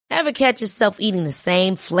Ever catch yourself eating the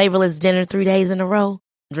same flavorless dinner 3 days in a row?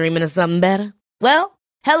 Dreaming of something better? Well,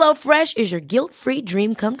 HelloFresh is your guilt-free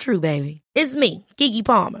dream come true, baby. It's me, Keke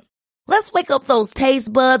Palmer. Let's wake up those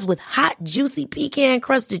taste buds with hot, juicy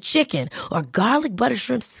pecan-crusted chicken or garlic butter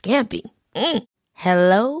shrimp scampi.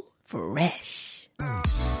 Hello Fresh.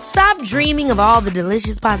 Stop dreaming of all the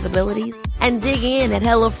delicious possibilities and dig in at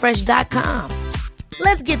HelloFresh.com.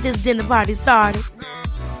 Let's get this dinner party started.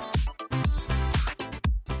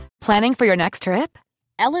 Planning for your next trip?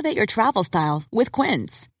 Elevate your travel style with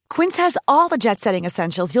Quince. Quince has all the jet-setting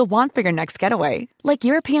essentials you'll want for your next getaway, like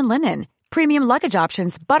European linen, premium luggage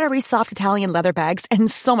options, buttery soft Italian leather bags,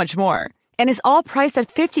 and so much more. And is all priced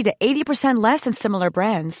at 50 to 80% less than similar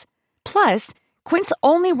brands. Plus, Quince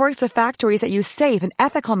only works with factories that use safe and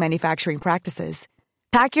ethical manufacturing practices.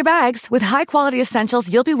 Pack your bags with high-quality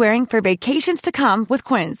essentials you'll be wearing for vacations to come with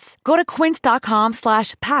Quince. Go to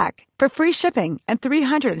quince.com/pack for free shipping and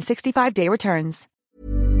 365-day returns.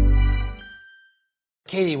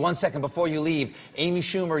 Katie, 1 second before you leave, Amy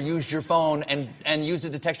Schumer used your phone and used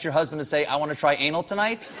it to text your husband and say, I want to try anal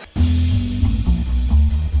tonight?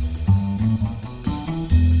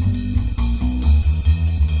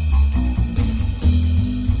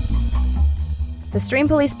 The Stream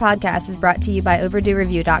Police podcast is brought to you by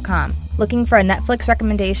OverdueReview.com. Looking for a Netflix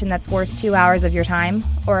recommendation that's worth 2 hours of your time?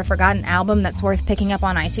 Or a forgotten album that's worth picking up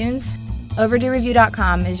on iTunes?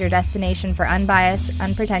 OverdueReview.com is your destination for unbiased,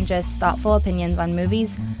 unpretentious, thoughtful opinions on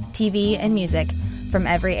movies, TV, and music from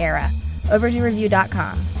every era.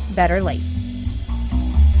 OverdueReview.com. Better late.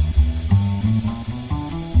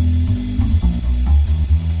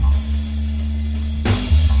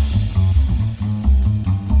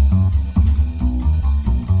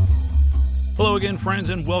 Hello again,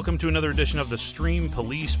 friends, and welcome to another edition of the Stream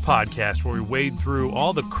Police podcast, where we wade through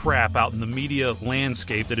all the crap out in the media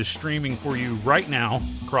landscape that is streaming for you right now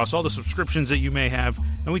across all the subscriptions that you may have,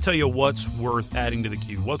 and we tell you what's worth adding to the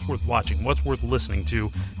queue, what's worth watching, what's worth listening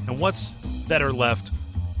to, and what's better left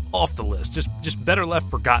off the list, just better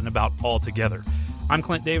left forgotten about altogether. I'm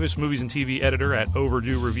Clint Davis, movies and TV editor at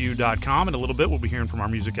OverdueReview.com. In a little bit, we'll be hearing from our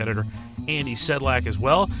music editor, Andy Sedlak, as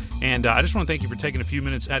well. And I just want to thank you for taking a few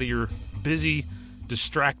minutes out of your busy,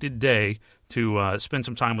 distracted day to spend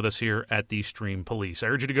some time with us here at the Stream Police. I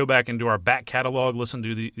urge you to go back into our back catalog, listen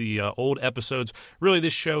to the old episodes. Really,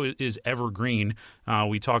 this show is evergreen.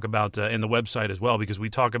 We talk about, and the website as well, because we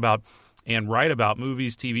talk about and write about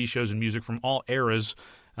movies, TV shows, and music from all eras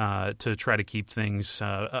to try to keep things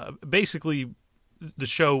basically. The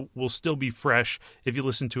show will still be fresh if you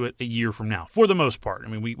listen to it a year from now, for the most part. I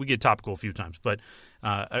mean, we get topical a few times, but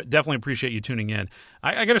I definitely appreciate you tuning in.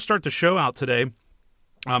 I got to start the show out today,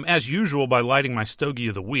 as usual, by lighting my Stogie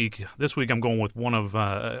of the Week. This week I'm going with one of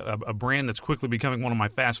a brand that's quickly becoming one of my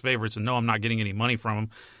fast favorites, and no, I'm not getting any money from them.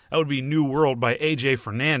 That would be New World by AJ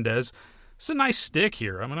Fernandez. It's a nice stick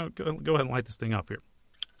here. I'm going to go ahead and light this thing up here.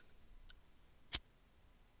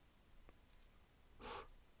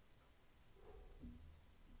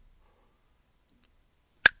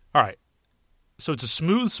 All right, so it's a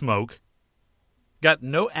smooth smoke, got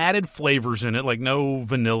no added flavors in it, like no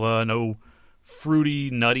vanilla, no fruity,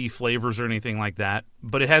 nutty flavors or anything like that,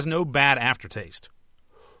 but it has no bad aftertaste.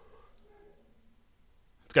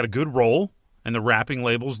 It's got a good roll, and the wrapping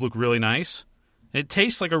labels look really nice. It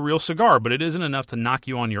tastes like a real cigar, but it isn't enough to knock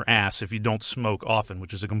you on your ass if you don't smoke often,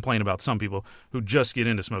 which is a complaint about some people who just get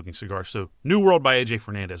into smoking cigars. So, New World by AJ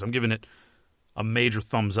Fernandez. I'm giving it a major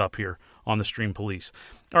thumbs up here on the Stream Police.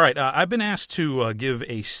 All right, I've been asked to give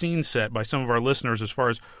a scene set by some of our listeners as far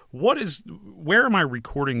as where am I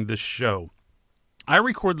recording this show? I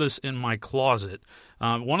record this in my closet,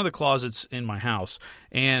 one of the closets in my house,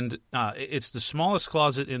 and it's the smallest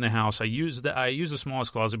closet in the house. I use the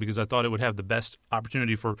smallest closet because I thought it would have the best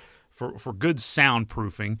opportunity for good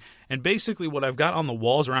soundproofing. And basically, what I've got on the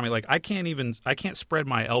walls around me, like I can't spread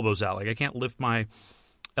my elbows out, like I can't lift my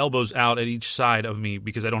elbows out at each side of me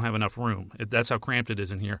because I don't have enough room. That's how cramped it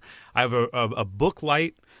is in here. I have a book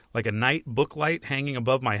light, like a night book light hanging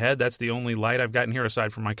above my head. That's the only light I've got in here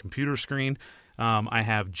aside from my computer screen. I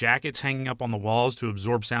have jackets hanging up on the walls to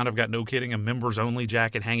absorb sound. I've got, no kidding, a members-only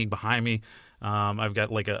jacket hanging behind me. I've got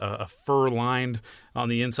like a fur-lined on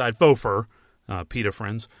the inside, faux fur, PETA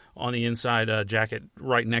friends, on the inside jacket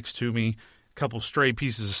right next to me. A couple stray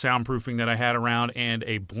pieces of soundproofing that I had around, and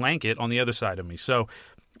a blanket on the other side of me. So,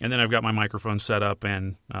 and then I've got my microphone set up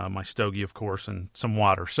and my Stogie, of course, and some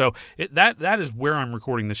water. So that is where I'm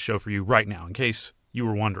recording this show for you right now, in case you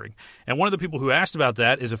were wondering. And one of the people who asked about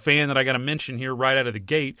that is a fan that I got to mention here right out of the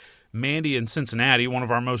gate, Mandy in Cincinnati, one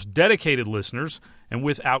of our most dedicated listeners. And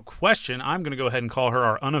without question, I'm going to go ahead and call her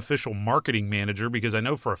our unofficial marketing manager because I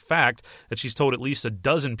know for a fact that she's told at least a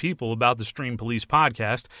dozen people about the Stream Police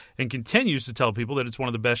podcast and continues to tell people that it's one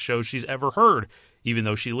of the best shows she's ever heard, even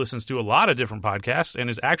though she listens to a lot of different podcasts and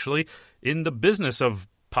is actually in the business of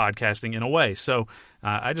podcasting in a way. So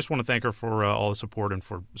I just want to thank her for all the support and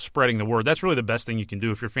for spreading the word. That's really the best thing you can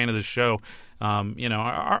do if you're a fan of this show.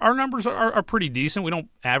 Our numbers are pretty decent. We don't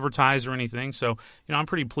advertise or anything. So, I'm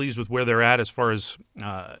pretty pleased with where they're at as far as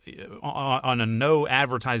on a no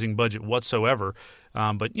advertising budget whatsoever.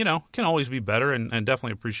 But, can always be better and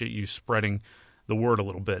definitely appreciate you spreading the word a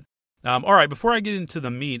little bit. All right, before I get into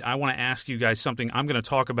the meat, I want to ask you guys something I'm going to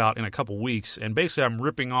talk about in a couple weeks. And basically, I'm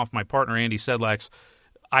ripping off my partner, Andy Sedlak's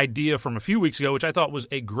idea from a few weeks ago, which I thought was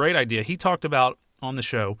a great idea. He talked about on the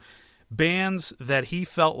show bands that he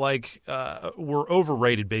felt like were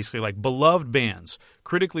overrated, basically, like beloved bands,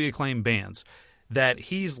 critically acclaimed bands that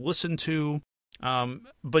he's listened to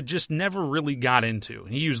but just never really got into.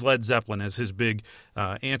 And he used Led Zeppelin as his big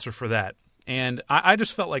answer for that. And I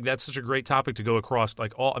just felt like that's such a great topic to go across.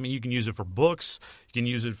 You can use it for books, you can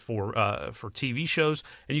use it for TV shows,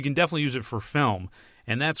 and you can definitely use it for film.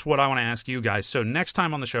 And that's what I want to ask you guys. So next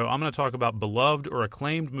time on the show, I'm going to talk about beloved or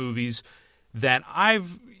acclaimed movies that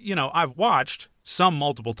I've watched some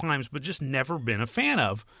multiple times, but just never been a fan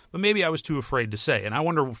of. But maybe I was too afraid to say. And I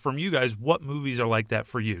wonder from you guys, what movies are like that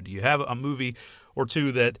for you? Do you have a movie or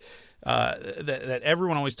two that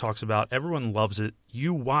everyone always talks about, everyone loves it,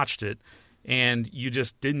 you watched it, and you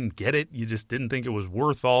just didn't get it? You just didn't think it was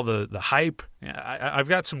worth all the hype? I've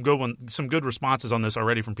got some good responses on this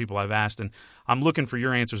already from people I've asked, and I'm looking for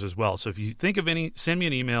your answers as well. So if you think of any, send me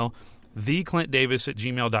an email,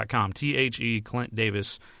 theclintdavis@gmail.com,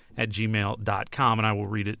 theclintdavis@gmail.com, and I will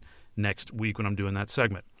read it next week when I'm doing that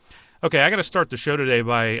segment. Okay, I got to start the show today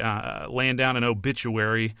by laying down an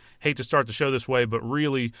obituary. Hate to start the show this way, but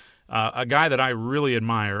really a guy that I really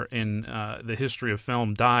admire in the history of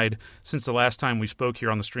film died since the last time we spoke here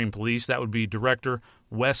on the Stream Police. That would be director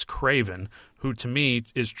Wes Craven, who to me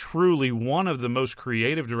is truly one of the most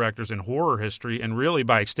creative directors in horror history and really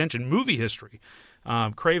by extension movie history.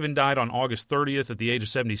 Craven died on August 30th at the age of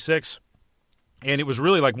 76. And it was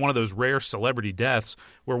really like one of those rare celebrity deaths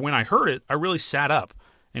where when I heard it, I really sat up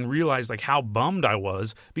and realized like how bummed I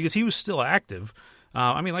was because he was still active.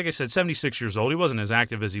 Like I said, 76 years old. He wasn't as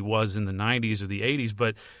active as he was in the 90s or the 80s,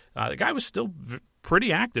 but the guy was still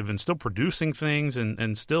pretty active and still producing things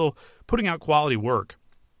and still putting out quality work.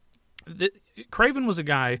 Craven was a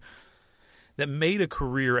guy that made a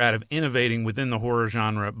career out of innovating within the horror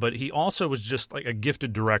genre, but he also was just like a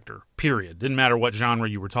gifted director, period. Didn't matter what genre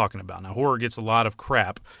you were talking about. Now, horror gets a lot of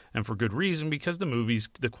crap, and for good reason, because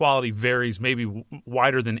the quality varies maybe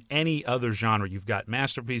wider than any other genre. You've got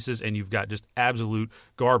masterpieces, and you've got just absolute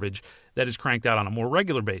garbage that is cranked out on a more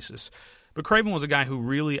regular basis. But Craven was a guy who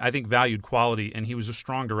really, I think, valued quality, and he was a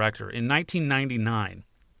strong director. In 1999,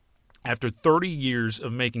 after 30 years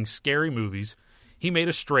of making scary movies, he made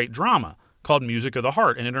a straight drama called Music of the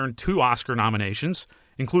Heart, and it earned 2 Oscar nominations,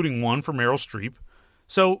 including one for Meryl Streep.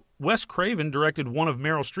 So Wes Craven directed one of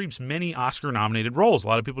Meryl Streep's many Oscar-nominated roles. A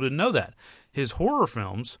lot of people didn't know that. His horror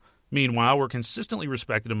films, meanwhile, were consistently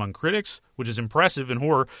respected among critics, which is impressive in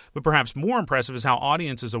horror, but perhaps more impressive is how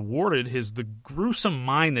audiences awarded the gruesome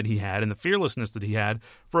mind that he had and the fearlessness that he had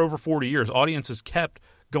for over 40 years. Audiences kept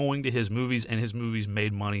going to his movies, and his movies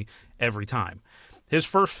made money every time. His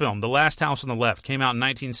first film, The Last House on the Left, came out in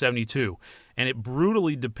 1972, and it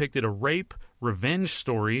brutally depicted a rape revenge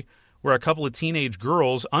story where a couple of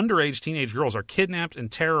underage teenage girls, are kidnapped and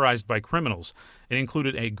terrorized by criminals. It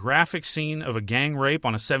included a graphic scene of a gang rape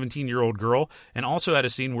on a 17-year-old girl, and also had a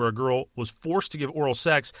scene where a girl was forced to give oral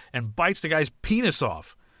sex and bites the guy's penis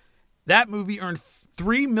off. That movie earned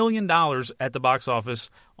 $3 million at the box office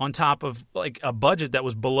on top of like a budget that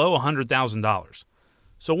was below $100,000.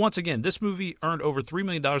 So once again, this movie earned over $3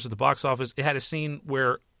 million at the box office. It had a scene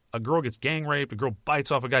where a girl gets gang raped, a girl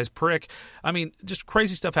bites off a guy's prick. I mean, just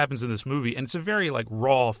crazy stuff happens in this movie, and it's a very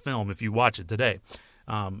raw film if you watch it today.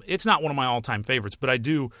 It's not one of my all-time favorites, but I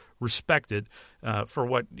do respect it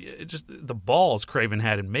for just the balls Craven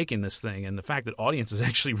had in making this thing and the fact that audiences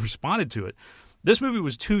actually responded to it. This movie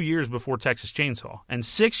was 2 years before Texas Chainsaw and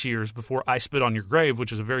 6 years before I Spit on Your Grave,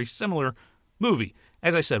 which is a very similar movie.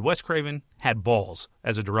 As I said, Wes Craven had balls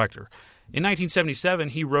as a director. In 1977,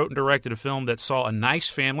 he wrote and directed a film that saw a nice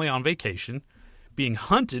family on vacation being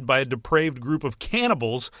hunted by a depraved group of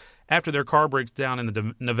cannibals after their car breaks down in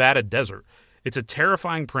the Nevada desert. It's a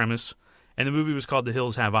terrifying premise, And the movie was called The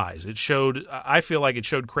Hills Have Eyes. I feel like it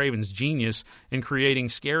showed Craven's genius in creating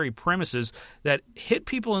scary premises that hit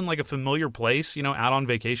people in like a familiar place, out on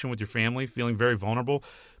vacation with your family, feeling very vulnerable.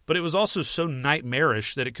 But it was also so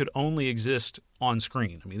nightmarish that it could only exist on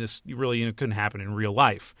screen. I mean, this really couldn't happen in real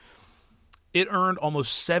life. It earned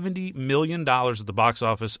almost $70 million at the box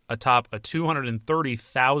office atop a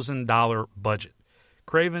 $230,000 budget.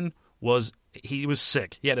 Craven was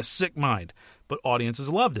sick. He had a sick mind, but audiences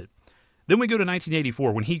loved it. Then we go to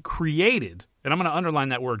 1984 when he created, and I'm going to underline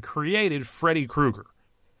that word, created Freddy Krueger.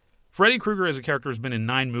 Freddy Krueger as a character has been in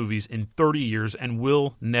 9 movies in 30 years and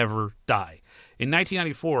will never die. In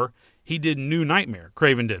 1994, he did New Nightmare,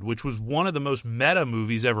 Craven did, which was one of the most meta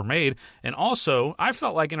movies ever made, and also, I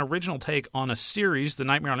felt like an original take on a series, the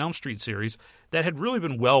Nightmare on Elm Street series, that had really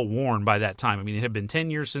been well-worn by that time. I mean, it had been 10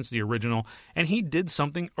 years since the original, and he did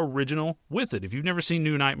something original with it. If you've never seen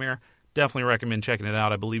New Nightmare, definitely recommend checking it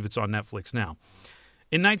out. I believe it's on Netflix now.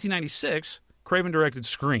 In 1996, Craven directed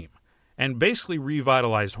Scream, and basically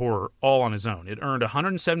revitalized horror all on his own. It earned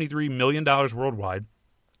 $173 million worldwide.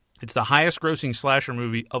 It's the highest-grossing slasher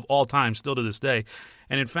movie of all time, still to this day.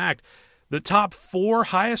 And in fact, the top 4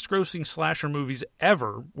 highest-grossing slasher movies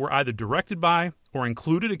ever were either directed by or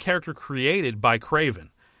included a character created by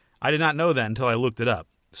Craven. I did not know that until I looked it up.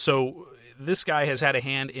 So this guy has had a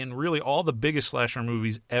hand in really all the biggest slasher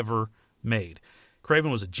movies ever made.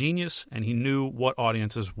 Craven was a genius, and he knew what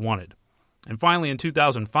audiences wanted. And finally, in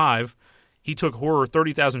 2005, he took horror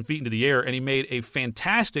 30,000 feet into the air, and he made a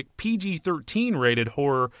fantastic PG-13 rated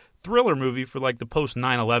horror thriller movie for like the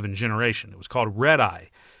post-9/11 generation. It was called Red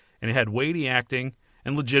Eye, and it had weighty acting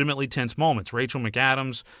and legitimately tense moments. Rachel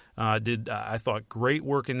McAdams did, I thought, great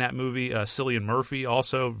work in that movie. Cillian Murphy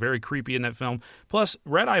also very creepy in that film. Plus,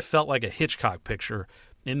 Red Eye felt like a Hitchcock picture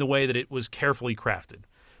in the way that it was carefully crafted.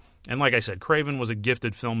 And like I said, Craven was a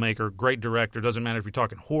gifted filmmaker, great director. Doesn't matter if you're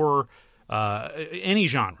talking horror, any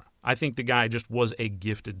genre. I think the guy just was a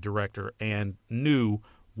gifted director and knew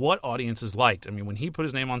what audiences liked. I mean, when he put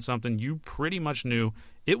his name on something, you pretty much knew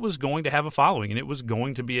it was going to have a following and it was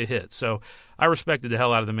going to be a hit. So I respected the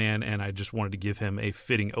hell out of the man, and I just wanted to give him a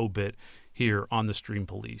fitting obit here on the Stream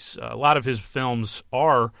Police. A lot of his films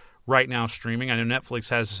are right now streaming. I know Netflix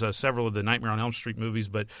has several of the Nightmare on Elm Street movies,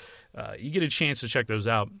 but you get a chance to check those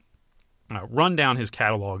out. Run down his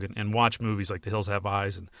catalog and watch movies like The Hills Have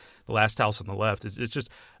Eyes and The Last House on the Left. It's just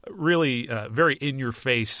really very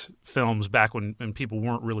in-your-face films back when people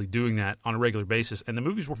weren't really doing that on a regular basis, and the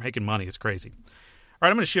movies were making money. It's crazy. All right,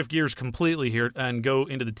 I'm going to shift gears completely here and go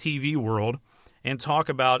into the TV world and talk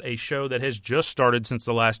about a show that has just started since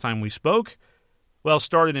the last time we spoke. Well,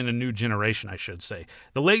 started in a new generation, I should say.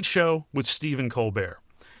 The Late Show with Stephen Colbert.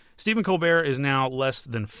 Stephen Colbert is now less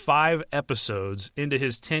than 5 episodes into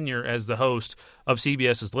his tenure as the host of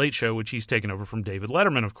CBS's Late Show, which he's taken over from David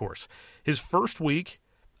Letterman, of course. His first week,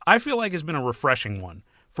 I feel like, has been a refreshing one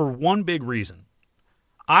for one big reason.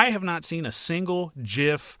 I have not seen a single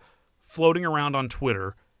GIF floating around on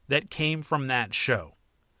Twitter that came from that show.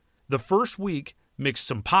 The first week mixed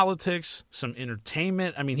some politics, some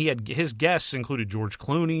entertainment. I mean, his guests included George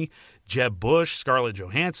Clooney, Jeb Bush, Scarlett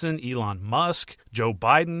Johansson, Elon Musk, Joe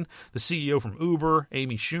Biden, the CEO from Uber,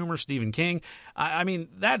 Amy Schumer, Stephen King. I mean,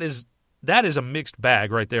 that is a mixed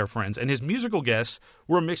bag right there, friends. And his musical guests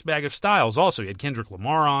were a mixed bag of styles also. He had Kendrick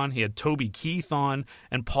Lamar on, he had Toby Keith on,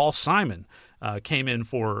 and Paul Simon came in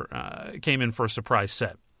for a surprise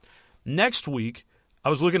set. Next week, I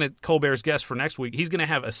was looking at Colbert's guests for next week. He's going to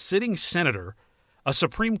have a sitting senator, a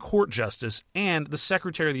Supreme Court justice, and the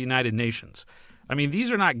Secretary of the United Nations. I mean,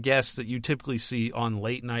 these are not guests that you typically see on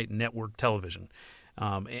late-night network television.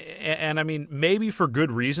 And I mean, maybe for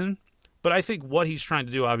good reason, but I think what he's trying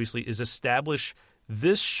to do, obviously, is establish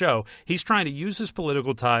this show. He's trying to use his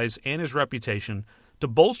political ties and his reputation to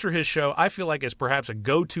bolster his show, I feel like, as perhaps a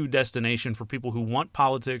go-to destination for people who want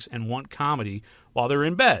politics and want comedy while they're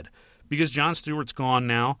in bed. Because Jon Stewart's gone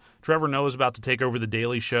now. Trevor Noah is about to take over The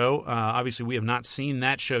Daily Show. Obviously, we have not seen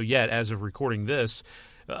that show yet as of recording this.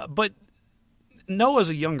 But Noah's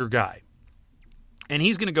a younger guy, and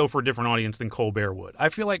he's going to go for a different audience than Colbert would. I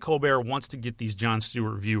feel like Colbert wants to get these Jon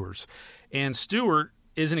Stewart viewers. And Stewart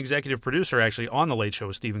is an executive producer, actually, on The Late Show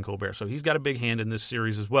with Stephen Colbert, so he's got a big hand in this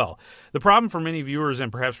series as well. The problem for many viewers,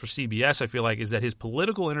 and perhaps for CBS, I feel like, is that his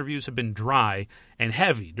political interviews have been dry and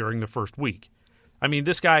heavy during the first week. I mean,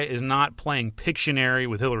 this guy is not playing Pictionary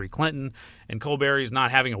with Hillary Clinton, and Colbert is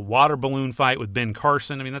not having a water balloon fight with Ben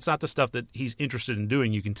Carson. I mean, that's not the stuff that he's interested in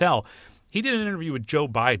doing, you can tell. He did an interview with Joe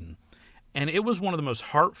Biden, and it was one of the most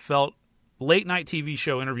heartfelt late-night TV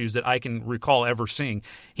show interviews that I can recall ever seeing.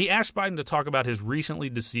 He asked Biden to talk about his recently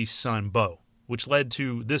deceased son, Beau, which led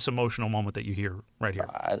to this emotional moment that you hear right here.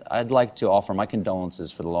 I'd like to offer my condolences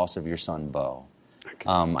for the loss of your son, Bo.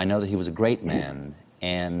 I know that he was a great man,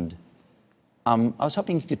 and I was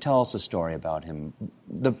hoping you could tell us a story about him.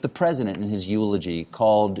 The president, in his eulogy,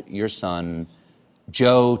 called your son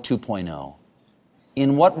Joe 2.0.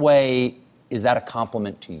 In what way is that a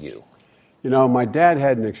compliment to you? You know, my dad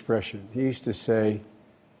had an expression. He used to say,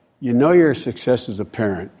 you know you're a success as a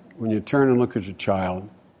parent when you turn and look at your child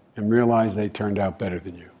and realize they turned out better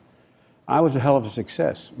than you. I was a hell of a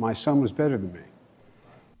success. My son was better than me.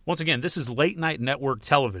 Once again, this is late night network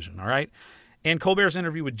television, all right? And Colbert's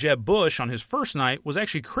interview with Jeb Bush on his first night was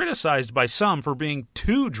actually criticized by some for being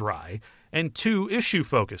too dry and too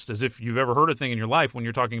issue-focused, as if you've ever heard a thing in your life when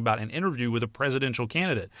you're talking about an interview with a presidential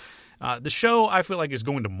candidate. The show, I feel like, is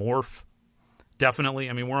going to morph. Definitely.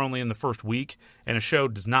 I mean, we're only in the first week, and a show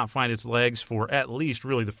does not find its legs for at least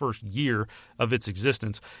really the first year of its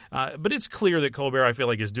existence. But it's clear that Colbert, I feel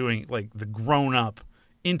like, is doing like the grown-up,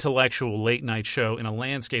 intellectual late-night show in a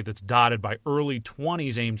landscape that's dotted by early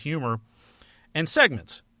 20s aimed humor and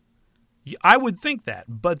segments. I would think that.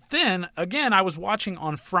 But then, again, I was watching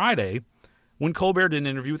on Friday when Colbert did an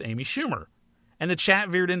interview with Amy Schumer, and the chat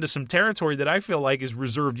veered into some territory that I feel like is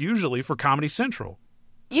reserved usually for Comedy Central.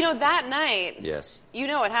 You know, that night, yes, you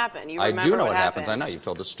know what happened. You remember I do know what happened. happens. I know. You've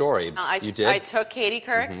told the story. You did? I took Katie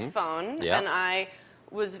Couric's phone, and I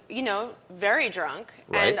was, very drunk.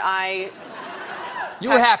 Right. And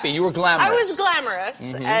You were happy. You were glamorous. I was glamorous.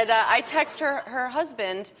 And I text her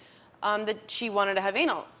husband that she wanted to have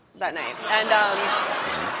anal that night. And,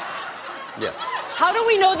 yes. How do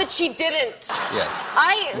we know that she didn't? Yes.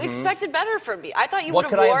 I expected better from me. I thought you would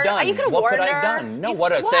have warned her. What could I have done? You could have warned her. What could I have done? No, what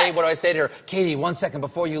do I say to her? Katie, 1 second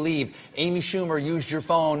before you leave, Amy Schumer used your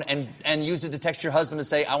phone and used it to text your husband and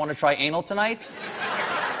say, I want to try anal tonight?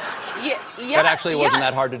 Yeah, that actually wasn't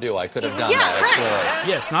that hard to do. I could have done that. Right.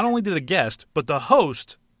 Yes, not only did a guest, but the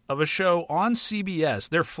host of a show on CBS,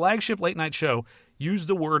 their flagship late night show, used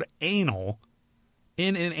the word anal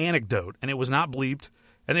in an anecdote, and it was not bleeped.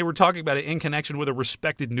 And they were talking about it in connection with a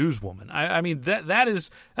respected newswoman. I mean, that's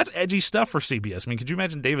edgy stuff for CBS. I mean, could you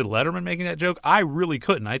imagine David Letterman making that joke? I really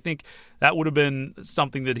couldn't. I think that would have been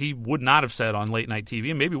something that he would not have said on late night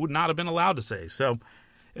TV and maybe would not have been allowed to say. So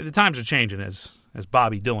the times are changing, as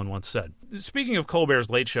Bobby Dylan once said. Speaking of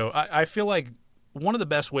Colbert's Late Show, I feel like one of the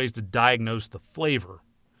best ways to diagnose the flavor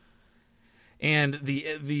and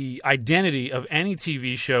the identity of any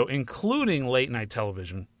TV show, including late night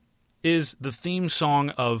television, is the theme song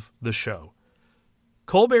of the show.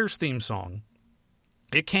 Colbert's theme song,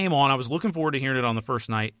 it came on. I was looking forward to hearing it on the first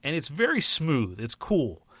night, and it's very smooth. It's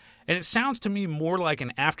cool. And it sounds to me more like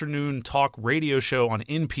an afternoon talk radio show on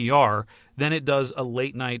NPR than it does a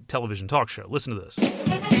late night television talk show. Listen to this.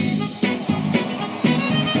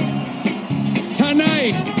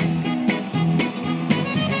 Tonight,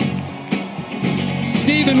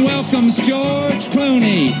 Stephen welcomes George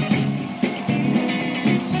Clooney.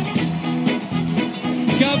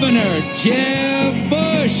 Governor Jeb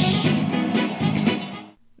Bush.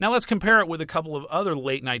 Now let's compare it with a couple of other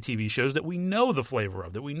late-night TV shows that we know the flavor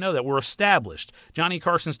of, that we know that we're established. Johnny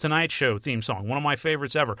Carson's Tonight Show theme song, one of my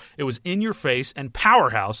favorites ever. It was in your face and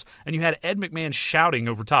powerhouse, and you had Ed McMahon shouting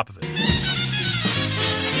over top of it.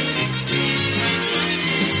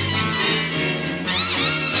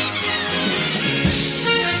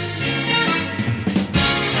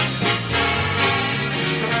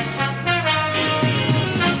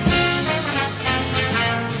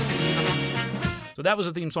 So that was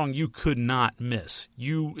a theme song you could not miss.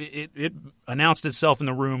 It announced itself in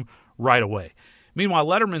the room right away. Meanwhile,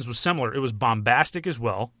 Letterman's was similar. It was bombastic as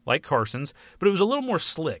well, like Carson's, but it was a little more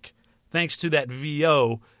slick, thanks to that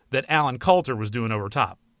VO that Alan Coulter was doing over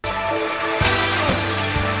top. From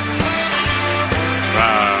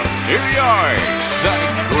New York, the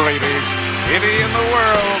greatest city in the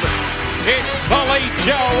world, it's The Late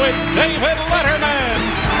Show with David Letterman.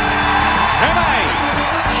 Tonight,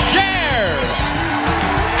 Cher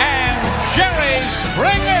and Jerry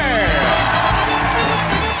Springer.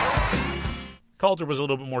 Coulter was a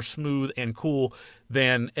little bit more smooth and cool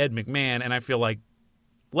than Ed McMahon, and I feel like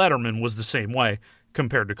Letterman was the same way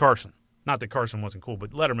compared to Carson. Not that Carson wasn't cool, but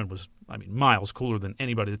Letterman was, miles cooler than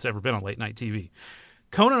anybody that's ever been on late-night TV.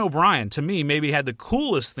 Conan O'Brien, to me, maybe had the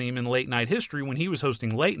coolest theme in late-night history when he was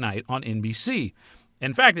hosting Late Night on NBC.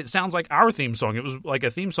 In fact, it sounds like our theme song. It was like a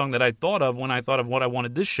theme song that I thought of when I thought of what I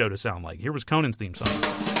wanted this show to sound like. Here was Conan's theme song.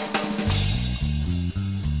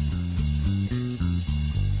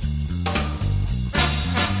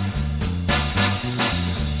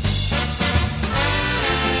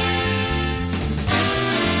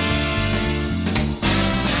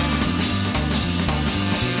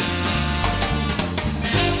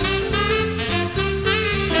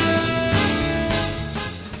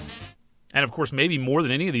 And, of course, maybe more than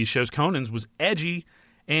any of these shows, Conan's was edgy,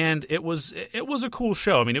 and it was a cool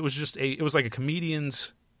show. I mean, it was like a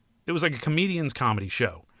comedian's comedy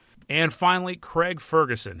show. And finally, Craig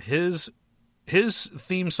Ferguson. His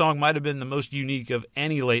theme song might have been the most unique of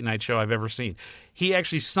any late-night show I've ever seen. He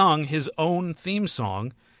actually sung his own theme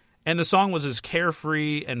song, and the song was as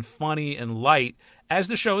carefree and funny and light as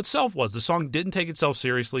the show itself was. The song didn't take itself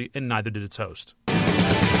seriously, and neither did its host.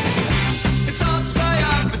 It's hard to stay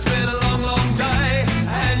up, it's been a long, long day,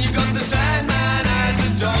 and you got the Sandman at the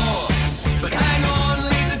door. But hang on,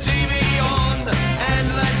 leave the TV on,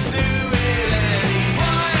 and let's do it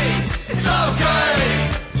anyway. It's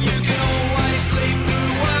okay, you can always sleep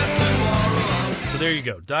through work tomorrow. So there you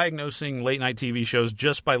go. Diagnosing late-night TV shows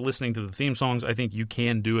just by listening to the theme songs. I think you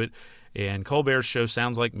can do it. And Colbert's show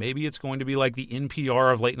sounds like maybe it's going to be like the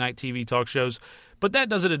NPR of late-night TV talk shows. But that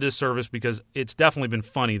does it a disservice because it's definitely been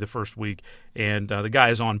funny the first week, and the guy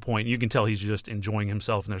is on point. You can tell he's just enjoying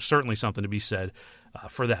himself, and there's certainly something to be said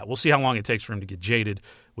for that. We'll see how long it takes for him to get jaded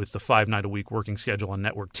with the 5-night-a-week working schedule on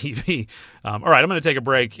network TV. All right, I'm going to take a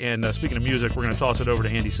break, and speaking of music, we're going to toss it over to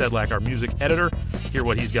Andy Sedlak, our music editor, hear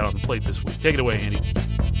what he's got on the plate this week. Take it away, Andy.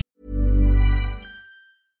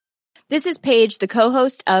 This is Paige, the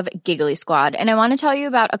co-host of Giggly Squad, and I want to tell you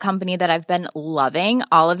about a company that I've been loving,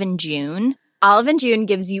 Olive & June. Olive & June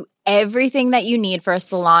gives you everything that you need for a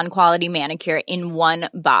salon-quality manicure in one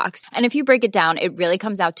box. And if you break it down, it really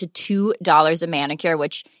comes out to $2 a manicure,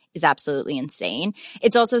 which is absolutely insane.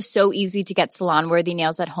 It's also so easy to get salon-worthy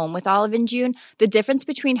nails at home with Olive & June. The difference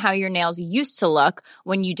between how your nails used to look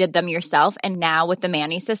when you did them yourself and now with the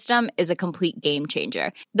Mani system is a complete game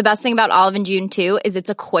changer. The best thing about Olive & June, too, is it's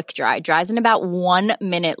a quick dry. Dries in about 1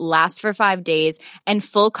 minute, lasts for 5 days, and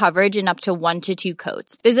full coverage in up to 1 to 2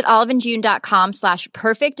 coats. Visit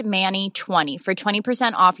oliveandjune.com/perfectmani20 for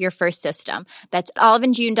 20% off your first system. That's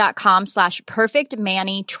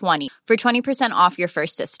oliveandjune.com/perfectmani20 for 20% off your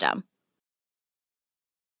first system.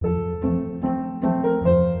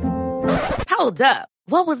 Hold up.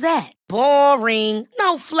 What was that? Boring.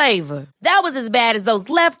 No flavor. That was as bad as those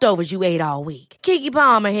leftovers you ate all week. Keke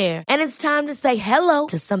Palmer here, and it's time to say hello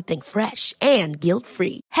to something fresh and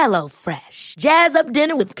guilt-free. Hello Fresh. Jazz up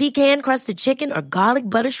dinner with pecan-crusted chicken or garlic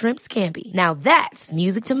butter shrimp scampi. Now that's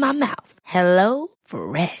music to my mouth. Hello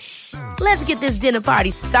Fresh. Let's get this dinner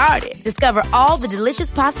party started. Discover all the delicious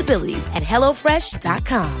possibilities at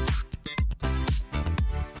HelloFresh.com.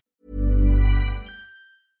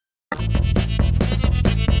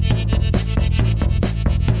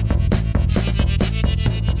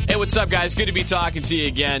 Hey, what's up, guys? Good to be talking to you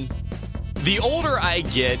again. The older I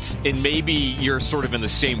get, and maybe you're sort of in the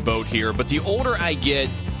same boat here, but the older I get,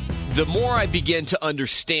 the more I begin to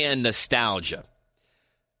understand nostalgia.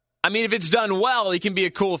 I mean, if it's done well, it can be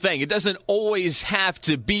a cool thing. It doesn't always have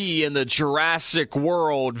to be in the Jurassic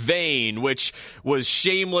World vein, which was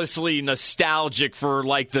shamelessly nostalgic for,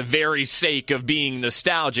 like, the very sake of being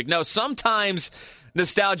nostalgic. No, sometimes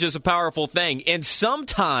nostalgia is a powerful thing, and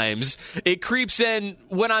sometimes it creeps in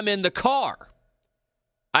when I'm in the car.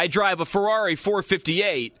 I drive a Ferrari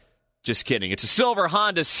 458. Just kidding. It's a silver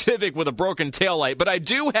Honda Civic with a broken taillight, but I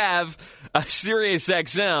do have a Sirius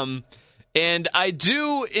XM, and I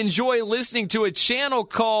do enjoy listening to a channel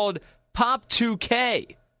called Pop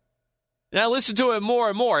 2K. And I listen to it more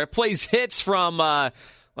and more. It plays hits from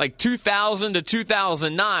like 2000 to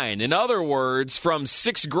 2009. In other words, from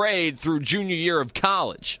 6th grade through junior year of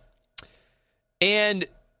college. And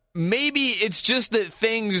maybe it's just that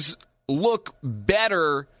things look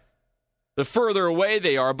better the further away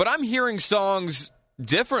they are, but I'm hearing songs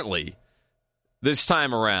differently this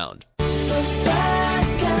time around.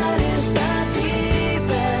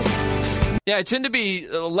 Yeah, I tend to be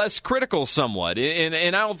less critical somewhat,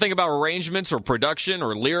 and I don't think about arrangements or production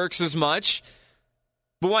or lyrics as much.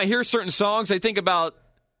 But when I hear certain songs, I think about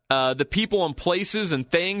the people and places and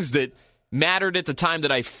things that mattered at the time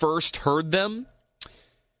that I first heard them.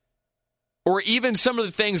 Or even some of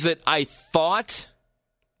the things that I thought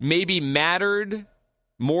maybe mattered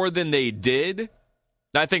more than they did.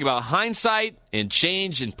 I think about hindsight and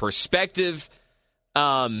change and perspective.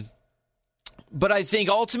 But I think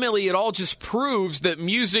ultimately it all just proves that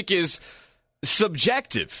music is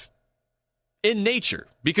subjective in nature.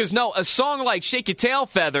 Because no, a song like Shake Your Tail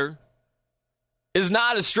Feather is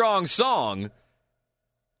not a strong song,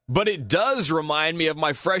 but it does remind me of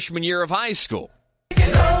my freshman year of high school.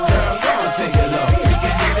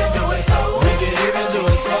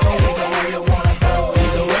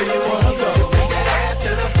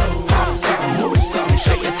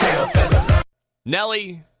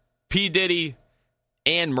 Nelly, P. Diddy,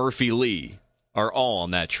 and Murphy Lee are all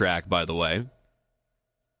on that track, by the way.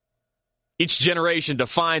 Each generation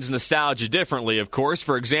defines nostalgia differently, of course.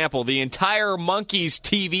 For example, the entire Monkees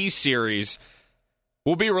TV series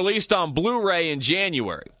will be released on Blu-ray in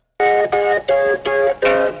January. I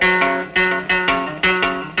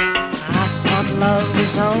thought love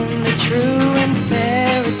was only true in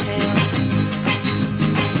fairy tales.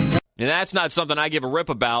 And that's not something I give a rip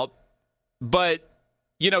about, but,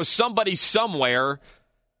 somebody somewhere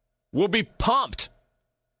will be pumped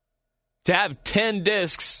to have 10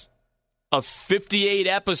 discs of 58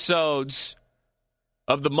 episodes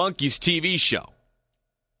of the Monkees TV show.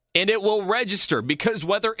 And it will register, because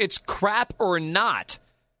whether it's crap or not,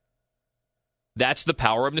 that's the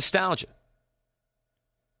power of nostalgia.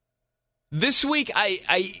 This week,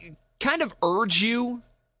 I kind of urge you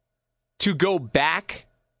to go back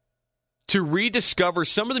to rediscover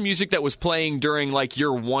some of the music that was playing during,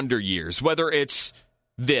 your wonder years, whether it's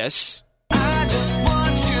this. I just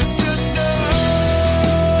want you to know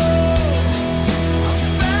I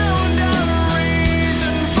found a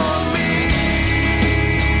reason for me.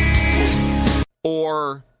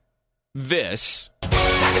 Or this. I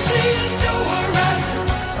can see the horizon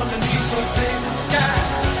underneath the blazing sky.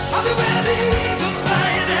 I'll be where the eagles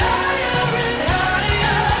flying higher and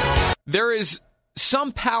higher. There is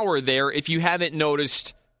some power there if you haven't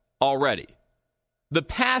noticed already. The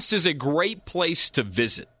past is a great place to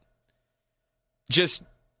visit. Just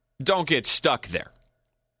don't get stuck there.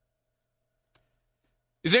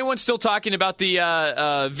 Is anyone still talking about the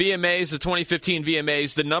VMAs, the 2015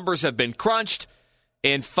 VMAs? The numbers have been crunched,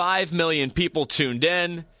 and 5 million people tuned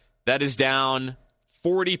in. That is down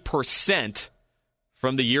 40%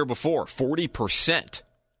 from the year before. 40%.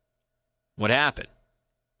 What happened?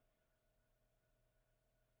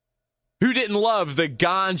 Who didn't love the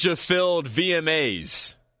ganja-filled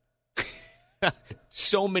VMAs?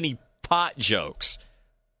 So many pot jokes.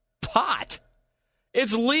 Pot?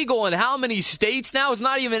 It's legal in how many states now? It's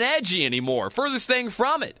not even edgy anymore. Furthest thing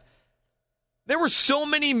from it. There were so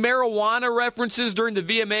many marijuana references during the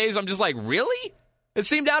VMAs. I'm just like, really? It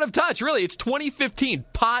seemed out of touch. Really, it's 2015.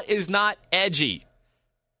 Pot is not edgy.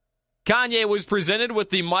 Kanye was presented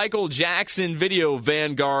with the Michael Jackson Video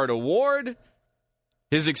Vanguard Award.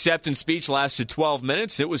 His acceptance speech lasted 12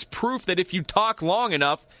 minutes. It was proof that if you talk long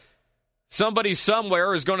enough, somebody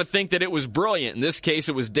somewhere is going to think that it was brilliant. In this case,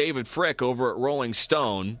 it was David Frick over at Rolling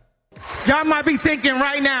Stone. Y'all might be thinking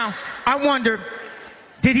right now, I wonder,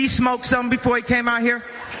 did he smoke something before he came out here?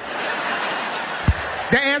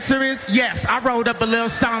 The answer is yes. I rolled up a little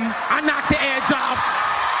something. I knocked the edge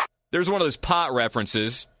off. There's one of those pot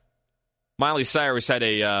references. Miley Cyrus had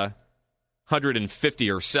a 150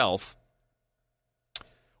 herself.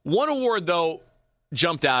 One award, though,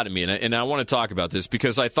 jumped out at me, and I want to talk about this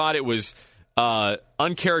because I thought it was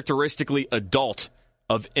uncharacteristically adult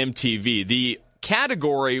of MTV. The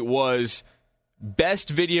category was Best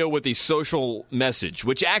Video with a Social Message,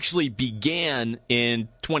 which actually began in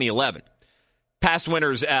 2011. Past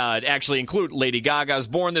winners actually include Lady Gaga's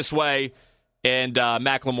Born This Way and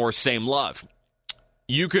Macklemore's Same Love.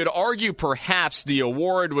 You could argue perhaps the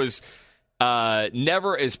award was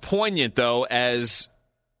never as poignant, though, as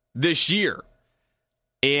this year.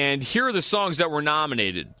 And here are the songs that were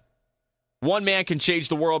nominated. One Man Can Change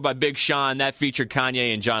the World by Big Sean. That featured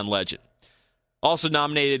Kanye and John Legend. Also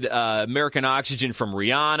nominated American Oxygen from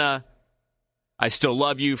Rihanna. I Still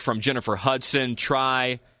Love You from Jennifer Hudson.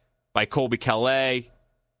 Try by Colby Calais.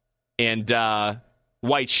 And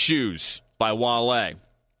White Shoes by Wale.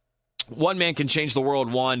 One Man Can Change the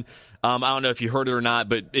World won. I don't know if you heard it or not,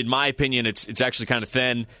 but in my opinion, it's actually kind of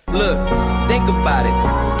thin. Look, think about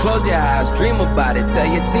it. Close your eyes, dream about it.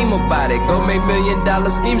 Tell your team about it. Go make $1 million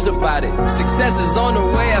schemes about it. Success is on the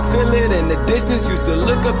way, I feel it in the distance. Used to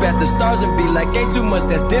look up at the stars and be like, ain't too much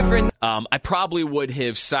that's different. I probably would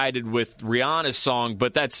have sided with Rihanna's song,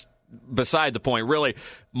 but that's beside the point, really.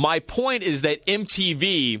 My point is that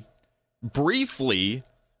MTV briefly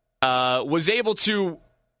was able to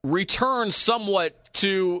return somewhat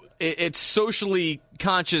to its socially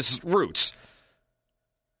conscious roots.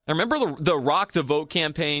 I remember the Rock the Vote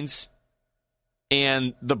campaigns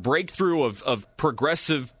and the breakthrough of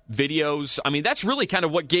progressive videos. I mean, that's really kind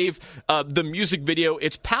of what gave the music video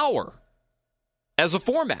its power as a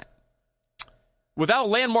format. Without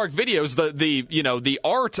landmark videos, the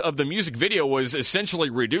art of the music video was essentially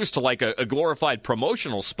reduced to like a glorified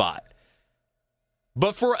promotional spot.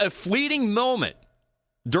 But for a fleeting moment,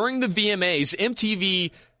 during the VMAs,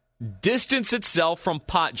 MTV distanced itself from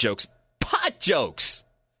pot jokes,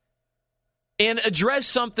 and addressed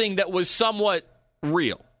something that was somewhat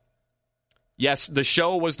real. Yes, the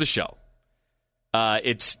show was the show.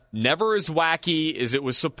 It's never as wacky as it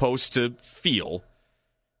was supposed to feel.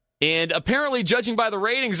 And apparently, judging by the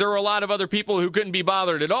ratings, there were a lot of other people who couldn't be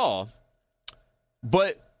bothered at all.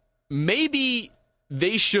 But maybe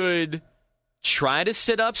they should try to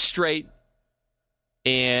sit up straight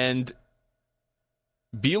and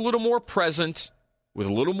be a little more present with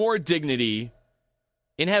a little more dignity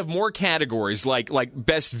and have more categories like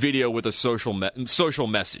best video with a social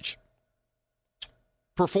message.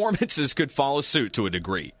 Performances could follow suit to a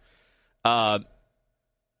degree. MTV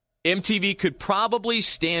could probably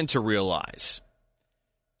stand to realize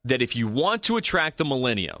that if you want to attract the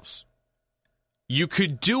millennials, you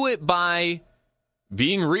could do it by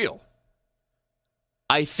being real.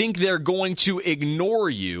 I think they're going to ignore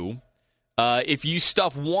you if you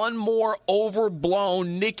stuff one more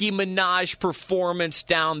overblown Nicki Minaj performance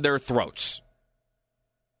down their throats.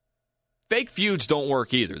 Fake feuds don't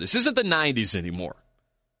work either. This isn't the 90s anymore.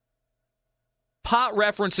 Pot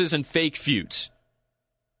references and fake feuds.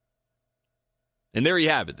 And there you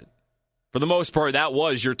have it. For the most part, that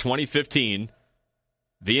was your 2015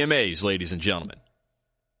 VMAs, ladies and gentlemen.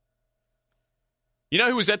 You know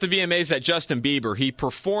who was at the VMAs? That Justin Bieber. He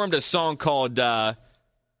performed a song called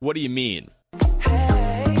What Do You Mean?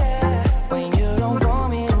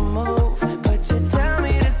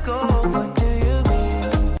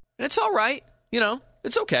 And it's all right. You know,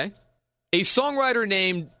 it's okay. A songwriter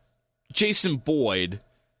named Jason Boyd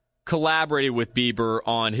collaborated with Bieber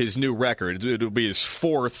on his new record. It'll be his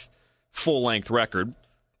fourth full-length record.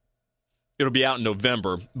 It'll be out in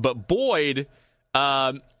November. But Boyd,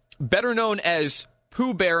 better known as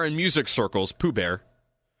Pooh Bear in music circles, Pooh Bear,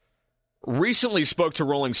 recently spoke to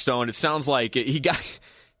Rolling Stone. It sounds like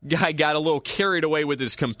guy got a little carried away with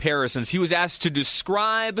his comparisons. He was asked to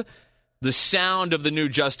describe the sound of the new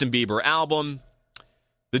Justin Bieber album.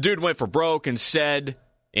 The dude went for broke and said,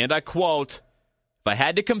 and I quote, "If I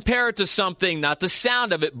had to compare it to something, not the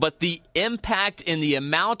sound of it, but the impact and the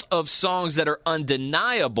amount of songs that are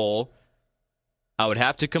undeniable, I would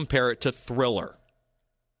have to compare it to Thriller."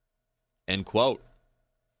 End quote.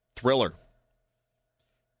 Thriller.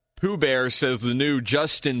 Pooh Bear says the new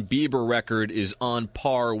Justin Bieber record is on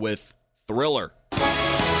par with Thriller.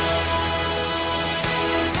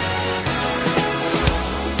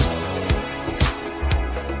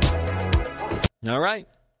 All right.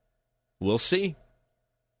 We'll see.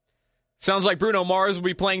 Sounds like Bruno Mars will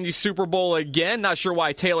be playing the Super Bowl again. Not sure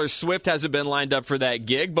why Taylor Swift hasn't been lined up for that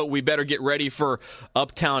gig, but we better get ready for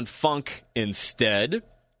Uptown Funk instead.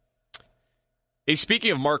 Hey,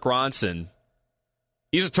 speaking of Mark Ronson,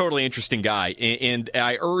 he's a totally interesting guy, and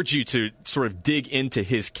I urge you to sort of dig into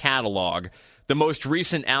his catalog. The most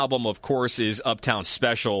recent album, of course, is Uptown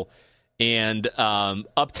Special, and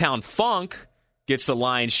Uptown Funk gets the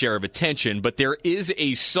lion's share of attention, but there is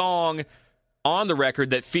a song on the record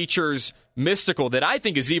that features Mystical that I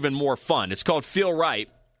think is even more fun. It's called Feel Right,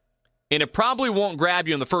 and it probably won't grab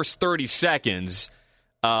you in the first 30 seconds,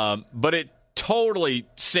 but it totally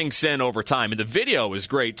sinks in over time, and the video is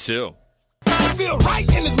great, too. Feel right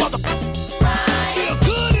in his mother. Right. Feel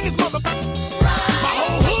good in his mother. Right. My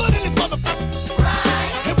whole hood in his mother.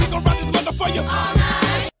 Right. And we gon' run this mother for you all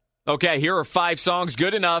night. Okay, here are 5 songs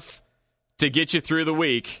good enough to get you through the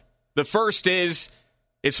week. The first is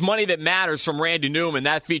It's Money That Matters from Randy Newman.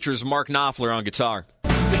 That features Mark Knopfler on guitar.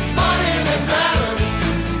 It's money that matters.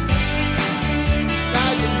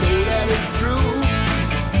 Now you know that it's true.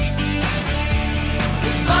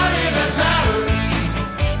 It's money that matters.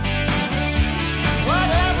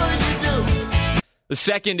 Whatever you do. The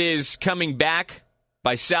second is Coming Back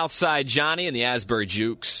by Southside Johnny and the Asbury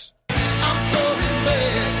Jukes. I'm so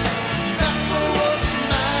glad.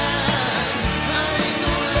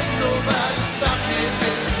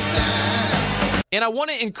 And I want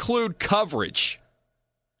to include Coverage,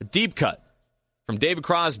 a deep cut from David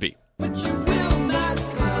Crosby. But you will not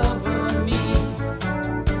cover me.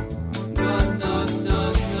 No, no,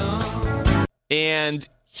 no, no. And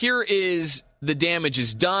here is The Damage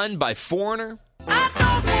Is Done by Foreigner. I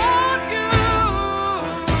don't want you.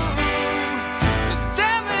 The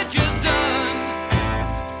damage is done.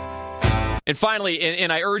 And finally,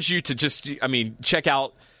 and I urge you to just, check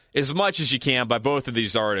out as much as you can by both of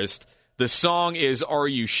these artists. The song is Are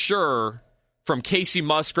You Sure from Casey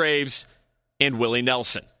Musgraves and Willie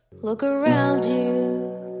Nelson. Look around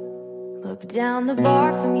you, look down the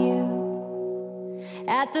bar from you,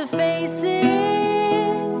 at the faces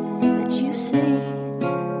that you see.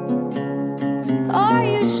 Are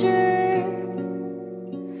you sure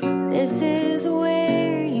this is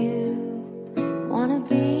where you want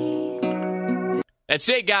to be? That's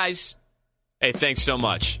it, guys. Hey, thanks so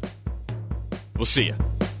much. We'll see you.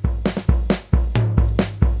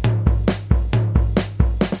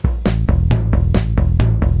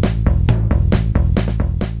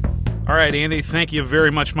 right, Andy, thank you very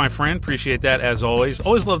much, my friend. Appreciate that, as always.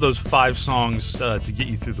 Always love those 5 songs to get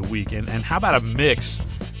you through the week. And how about a mix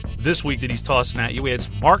this week that he's tossing at you? We had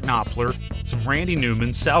some Mark Knopfler, some Randy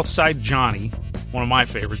Newman, Southside Johnny, one of my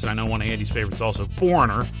favorites, and I know one of Andy's favorites also,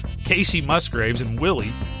 Foreigner, Casey Musgraves, and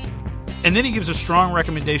Willie. And then he gives a strong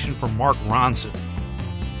recommendation for Mark Ronson.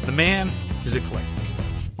 The man is eclectic.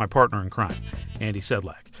 My partner in crime, Andy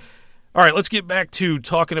Sedlak. All right, let's get back to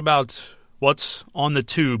talking about what's on the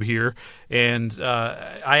tube here. And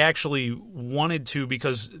I actually wanted to,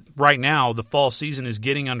 because right now the fall season is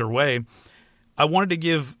getting underway, I wanted to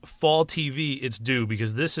give fall TV its due,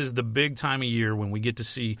 because this is the big time of year when we get to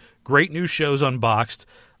see great new shows unboxed,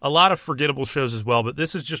 a lot of forgettable shows as well, but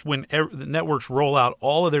this is just when the networks roll out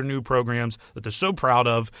all of their new programs that they're so proud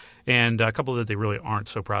of, and a couple that they really aren't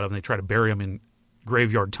so proud of, and they try to bury them in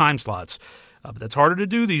graveyard time slots. But that's harder to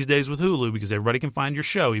do these days with Hulu, because everybody can find your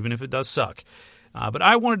show, even if it does suck. But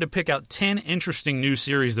I wanted to pick out 10 interesting new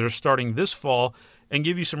series that are starting this fall and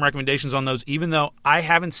give you some recommendations on those, even though I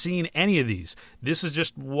haven't seen any of these. This is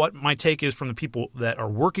just what my take is from the people that are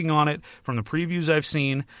working on it, from the previews I've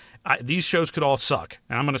seen. These shows could all suck,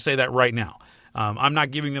 and I'm going to say that right now. I'm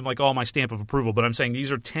not giving them like all my stamp of approval, but I'm saying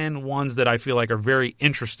these are 10 ones that I feel like are very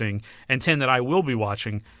interesting and 10 that I will be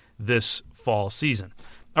watching this fall season.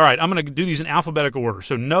 All right, I'm going to do these in alphabetical order,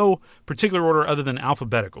 so no particular order other than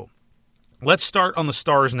alphabetical. Let's start on the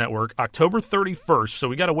Starz Network. October 31st, so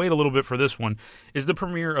we got to wait a little bit for this one, is the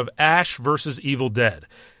premiere of Ash vs. Evil Dead.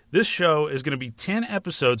 This show is going to be 10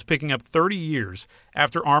 episodes picking up 30 years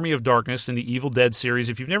after Army of Darkness in the Evil Dead series.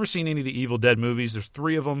 If you've never seen any of the Evil Dead movies, there's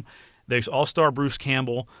 3 of them. There's all-star Bruce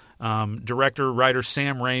Campbell, director, writer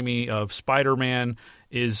Sam Raimi of Spider-Man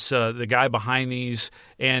is the guy behind these,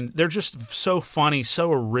 and they're just so funny,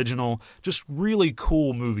 so original, just really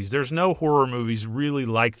cool movies. There's no horror movies really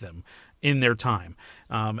like them in their time.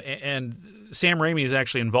 And Sam Raimi is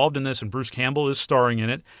actually involved in this, and Bruce Campbell is starring in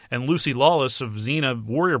it. And Lucy Lawless of Xena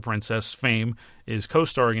Warrior Princess fame is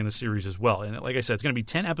co-starring in the series as well. And like I said, it's going to be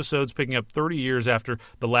 10 episodes picking up 30 years after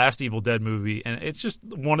the last Evil Dead movie. And it's just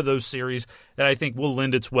one of those series that I think will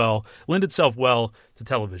lend itself well to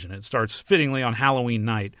television. It starts fittingly on Halloween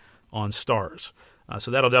night on Starz.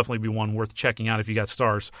 So that'll definitely be one worth checking out if you got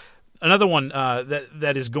Starz. Another one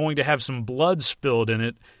that is going to have some blood spilled in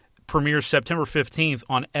it premieres September 15th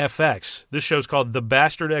on FX. This show's called The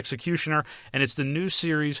Bastard Executioner, and it's the new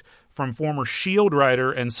series from former S.H.I.E.L.D. writer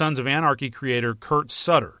and Sons of Anarchy creator Kurt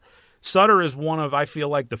Sutter. Sutter is one of, I feel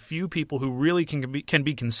like, the few people who really can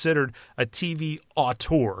be considered a TV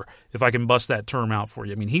auteur, if I can bust that term out for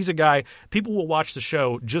you. I mean, he's a guy, people will watch the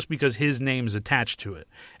show just because his name is attached to it.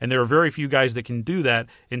 And there are very few guys that can do that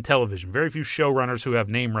in television, very few showrunners who have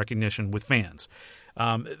name recognition with fans.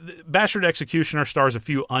 Bastard Executioner stars a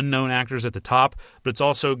few unknown actors at the top, but it's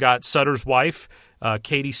also got Sutter's wife,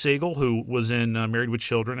 Katie Sagal, who was in Married with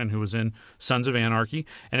Children and who was in Sons of Anarchy.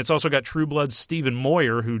 And it's also got True Blood's Stephen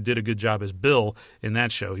Moyer, who did a good job as Bill in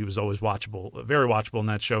that show. He was always watchable, very watchable in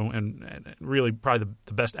that show, and really probably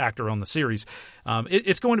the best actor on the series.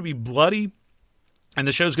 It's going to be bloody. And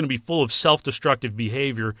the show's going to be full of self-destructive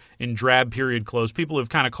behavior in drab period clothes. People have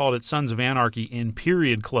kind of called it Sons of Anarchy in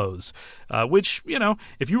period clothes, which, you know,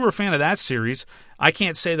 if you were a fan of that series, I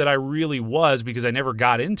can't say that I really was because I never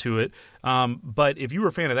got into it. But if you were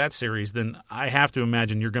a fan of that series, then I have to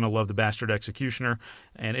imagine you're going to love The Bastard Executioner,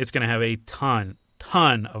 and it's going to have a ton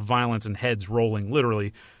of violence and heads rolling,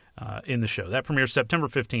 literally, in the show. That premieres September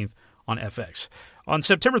 15th on FX. On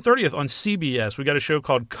September 30th on CBS, we got a show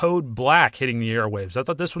called Code Black hitting the airwaves. I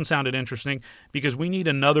thought this one sounded interesting because we need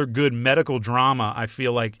another good medical drama, I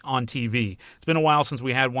feel like, on TV. It's been a while since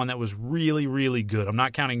we had one that was really, really good. I'm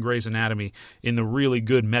not counting Grey's Anatomy in the really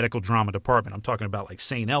good medical drama department. I'm talking about like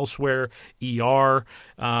St. Elsewhere, ER.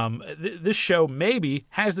 This show maybe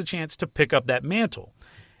has the chance to pick up that mantle.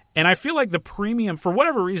 And I feel like the premium, for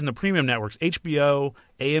whatever reason, the premium networks, HBO,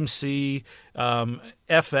 AMC,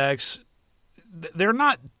 FX, they're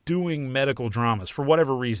not doing medical dramas for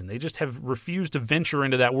whatever reason. They just have refused to venture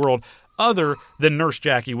into that world other than Nurse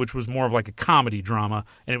Jackie, which was more of like a comedy drama,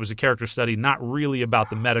 and it was a character study, not really about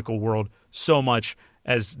the medical world so much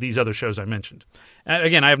as these other shows I mentioned. And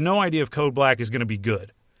again, I have no idea if Code Black is going to be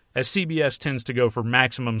good, as CBS tends to go for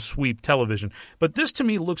maximum sweep television. But this to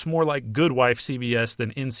me looks more like Good Wife CBS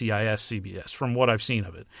than NCIS CBS from what I've seen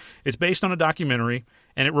of it. It's based on a documentary,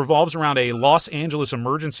 and it revolves around a Los Angeles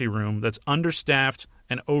emergency room that's understaffed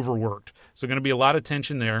and overworked. So going to be a lot of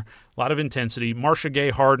tension there, a lot of intensity. Marcia Gay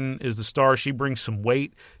Harden is the star. She brings some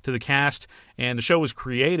weight to the cast. And the show was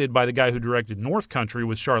created by the guy who directed North Country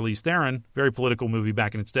with Charlize Theron, very political movie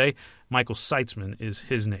back in its day. Michael Seitzman is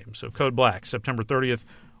his name. So Code Black, September 30th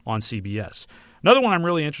on CBS. Another one I'm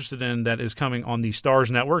really interested in that is coming on the Starz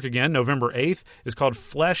Network again, November 8th, is called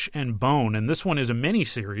Flesh and Bone. And this one is a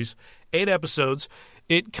mini-series, 8 episodes.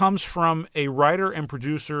 It comes from a writer and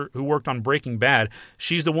producer who worked on Breaking Bad.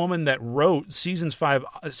 She's the woman that wrote season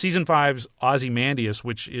 5's Ozymandias,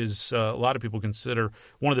 which is a lot of people consider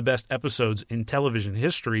one of the best episodes in television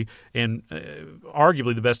history and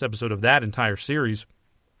arguably the best episode of that entire series.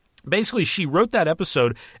 Basically, she wrote that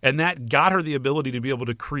episode, and that got her the ability to be able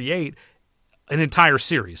to create an entire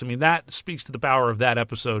series. I mean, that speaks to the power of that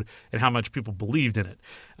episode and how much people believed in it.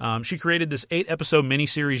 She created this 8-episode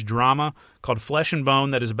miniseries drama called Flesh and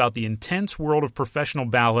Bone that is about the intense world of professional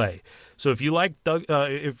ballet. So if you liked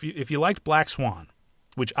if you liked Black Swan,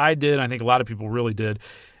 which I did, I think a lot of people really did,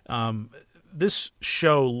 this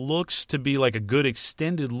show looks to be like a good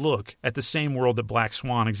extended look at the same world that Black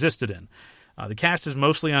Swan existed in. The cast is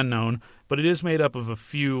mostly unknown, but it is made up of a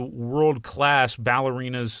few world-class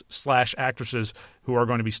ballerinas / actresses who are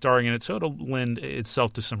going to be starring in it, so it'll lend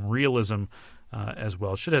itself to some realism as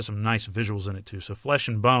well. It should have some nice visuals in it, too. So Flesh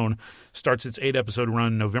and Bone starts its 8-episode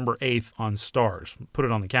run November 8th on Starz. Put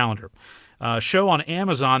it on the calendar. Show on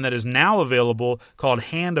Amazon that is now available called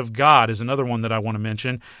Hand of God is another one that I want to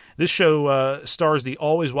mention. This show stars the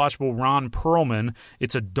always watchable Ron Perlman.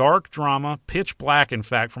 It's a dark drama, pitch black, in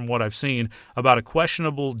fact, from what I've seen, about a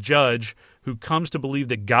questionable judge who comes to believe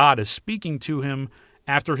that God is speaking to him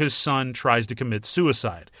after his son tries to commit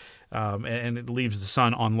suicide. And it leaves the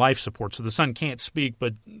son on life support. So the son can't speak,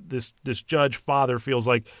 but this judge father feels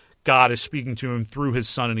like God is speaking to him through his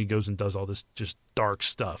son, and he goes and does all this just dark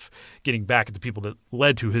stuff, getting back at the people that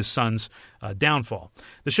led to his son's downfall.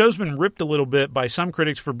 The show's been ripped a little bit by some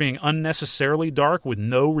critics for being unnecessarily dark with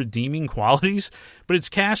no redeeming qualities, but its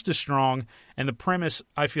cast is strong, and the premise,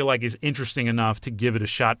 I feel like, is interesting enough to give it a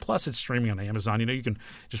shot. Plus, it's streaming on Amazon. You know, you can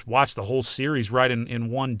just watch the whole series right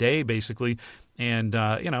in one day, basically, and,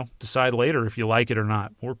 decide later if you like it or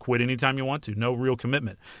not, or quit anytime you want to. No real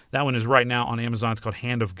commitment. That one is right now on Amazon. It's called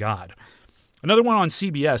Hand of God. Another one on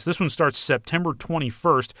CBS. This one starts September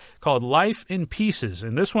 21st, called Life in Pieces.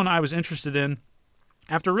 And this one I was interested in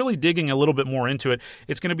after really digging a little bit more into it.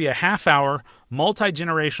 It's going to be a half-hour,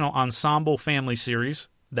 multi-generational ensemble family series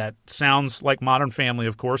that sounds like Modern Family,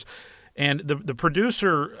 of course. And the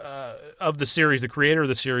producer of the series, the creator of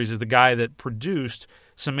the series, is the guy that produced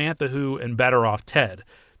Samantha Who and Better Off Ted,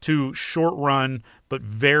 2 short-run but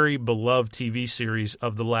very beloved TV series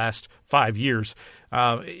of the last 5 years.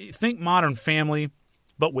 Think Modern Family,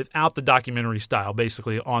 but without the documentary style,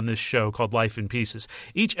 basically, on this show called Life in Pieces.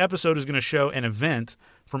 Each episode is going to show an event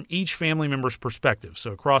from each family member's perspective,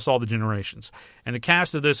 so across all the generations. And the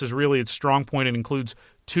cast of this is really its strong point. It includes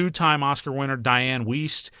 2-time Oscar winner Diane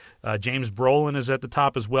Wiest, James Brolin is at the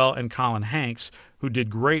top as well, and Colin Hanks, who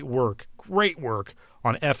did great work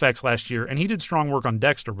on FX last year, and he did strong work on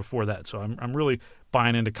Dexter before that, so I'm really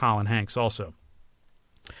buying into Colin Hanks also.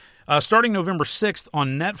 Starting November 6th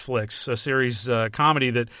on Netflix, a series comedy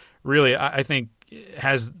that really I think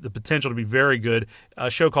has the potential to be very good, a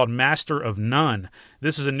show called Master of None.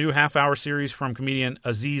 This is a new half-hour series from comedian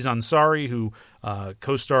Aziz Ansari, who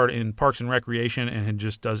co-starred in Parks and Recreation and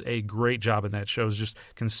just does a great job in that show. Is just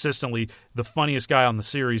consistently the funniest guy on the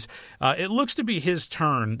series. It looks to be his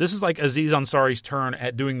turn. This is like Aziz Ansari's turn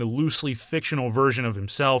at doing the loosely fictional version of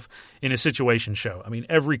himself in a situation show. I mean,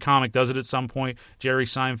 every comic does it at some point. Jerry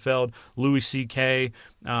Seinfeld, Louis C.K.,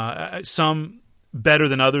 some better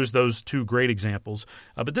than others, those 2 great examples.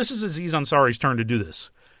 But this is Aziz Ansari's turn to do this.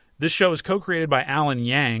 This show is co-created by Alan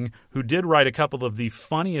Yang, who did write a couple of the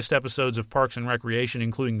funniest episodes of Parks and Recreation,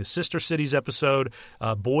 including the Sister Cities episode,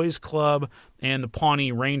 Boys Club, and the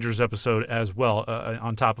Pawnee Rangers episode as well,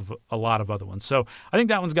 on top of a lot of other ones. So I think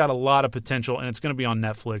that one's got a lot of potential, and it's going to be on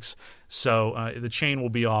Netflix. So the chain will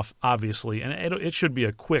be off, obviously, and it should be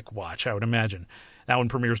a quick watch, I would imagine. That one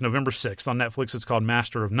premieres November 6th on Netflix. It's called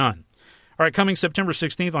Master of None. All right, coming September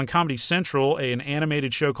 16th on Comedy Central, an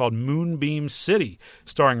animated show called Moonbeam City,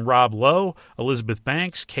 starring Rob Lowe, Elizabeth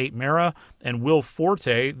Banks, Kate Mara, and Will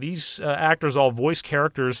Forte. These actors all voice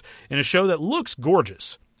characters in a show that looks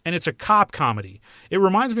gorgeous, and it's a cop comedy. It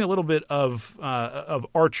reminds me a little bit of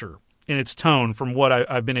Archer in its tone from what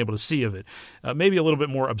I've been able to see of it. Maybe a little bit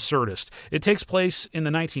more absurdist. It takes place in the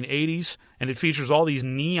 1980s, and it features all these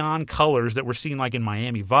neon colors that we're seeing like in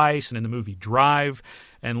Miami Vice and in the movie Drive.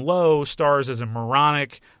 And Lowe stars as a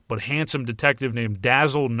moronic but handsome detective named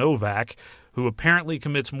Dazzle Novak, who apparently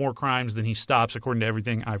commits more crimes than he stops, according to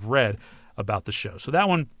everything I've read about the show. So that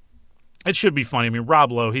one, it should be funny. I mean,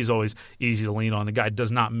 Rob Lowe, he's always easy to lean on. The guy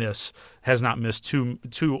has not missed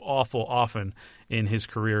too awful often in his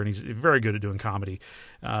career, and he's very good at doing comedy.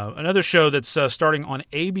 Another show that's starting on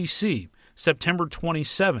ABC September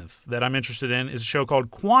 27th that I'm interested in is a show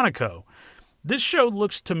called Quantico. This show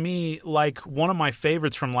looks to me like one of my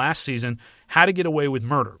favorites from last season, How to Get Away with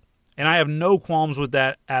Murder. And I have no qualms with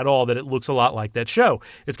that at all, that it looks a lot like that show.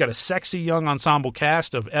 It's got a sexy young ensemble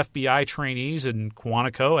cast of FBI trainees in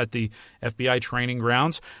Quantico at the FBI training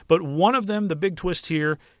grounds. But one of them, the big twist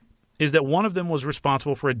here, is that one of them was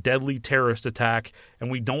responsible for a deadly terrorist attack, and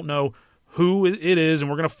we don't know who it is, and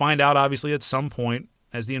we're going to find out, obviously, at some point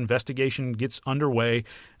as the investigation gets underway.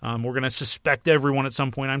 We're going to suspect everyone at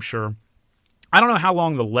some point, I'm sure. I don't know how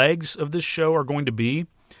long the legs of this show are going to be,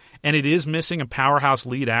 and it is missing a powerhouse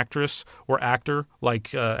lead actress or actor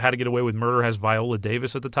like How to Get Away with Murder has Viola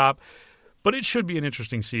Davis at the top. But it should be an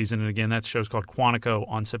interesting season, and again, that show's called Quantico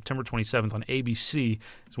on September 27th on ABC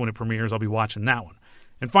is when it premieres. I'll be watching that one.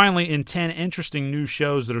 And finally, in 10 interesting new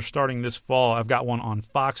shows that are starting this fall, I've got one on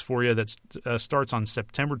Fox for you that starts on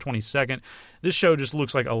September 22nd. This show just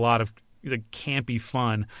looks like a lot of the campy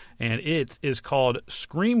fun, and it is called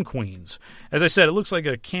Scream Queens. As I said, it looks like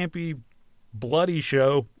a campy, bloody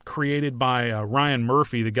show created by Ryan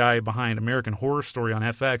Murphy, the guy behind American Horror Story on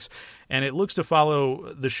FX, and it looks to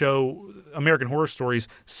follow the show American Horror Story's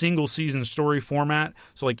single-season story format,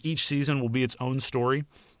 so like each season will be its own story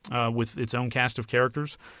with its own cast of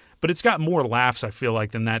characters. But it's got more laughs, I feel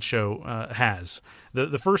like, than that show has.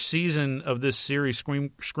 The first season of this series,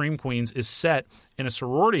 Scream Queens, is set in a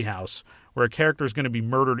sorority house where a character is going to be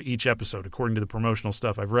murdered each episode, according to the promotional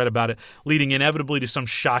stuff I've read about it, leading inevitably to some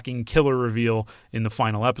shocking killer reveal in the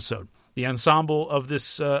final episode. The ensemble of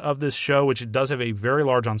this show, which it does have a very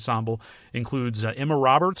large ensemble, includes Emma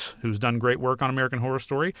Roberts, who's done great work on American Horror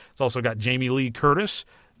Story. It's also got Jamie Lee Curtis,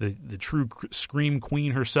 the true Scream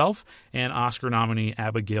Queen herself, and Oscar nominee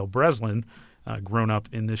Abigail Breslin, grown up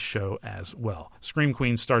in this show as well. Scream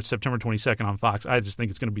Queen starts September 22nd on Fox. I just think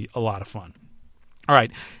it's going to be a lot of fun. All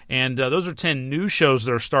right, and those are 10 new shows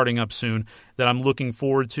that are starting up soon that I'm looking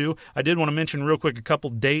forward to. I did want to mention real quick a couple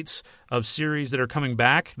dates of series that are coming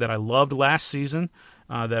back that I loved last season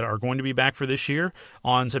that are going to be back for this year.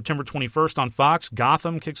 On September 21st on Fox,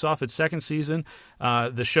 Gotham kicks off its second season.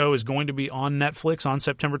 The show is going to be on Netflix on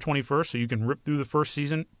September 21st, so you can rip through the first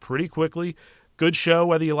season pretty quickly. Good show,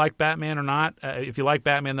 whether you like Batman or not. If you like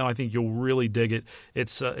Batman, though, I think you'll really dig it.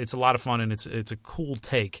 It's a lot of fun, and it's a cool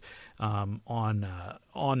take on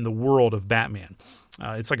the world of Batman.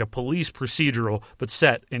 It's like a police procedural, but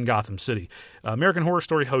set in Gotham City. American Horror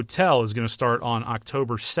Story Hotel is going to start on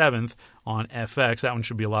October 7th on FX. That one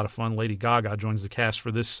should be a lot of fun. Lady Gaga joins the cast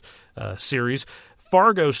for this series.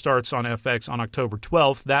 Fargo starts on FX on October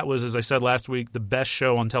 12th. That was, as I said last week, the best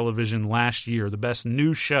show on television last year, the best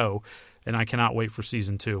new show, and I cannot wait for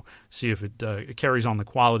Season 2, see if it carries on the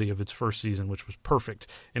quality of its first season, which was perfect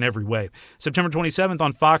in every way. September 27th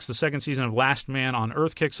on Fox, the second season of Last Man on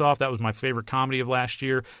Earth kicks off. That was my favorite comedy of last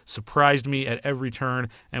year. Surprised me at every turn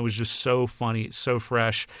and was just so funny, so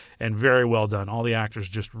fresh, and very well done. All the actors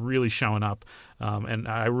just really showing up, and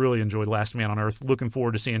I really enjoyed Last Man on Earth. Looking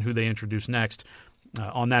forward to seeing who they introduce next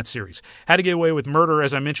on that series. How to Get Away with Murder,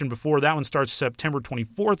 as I mentioned before, that one starts September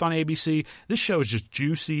 24th on ABC. This show is just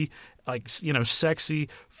juicy, like, sexy,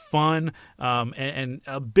 fun, and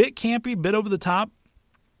a bit campy, bit over the top,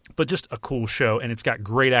 but just a cool show, and it's got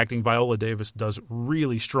great acting. Viola Davis does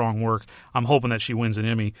really strong work. I'm hoping that she wins an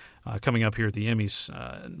Emmy coming up here at the Emmys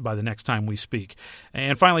by the next time we speak.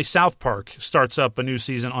 And finally, South Park starts up a new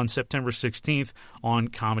season on September 16th on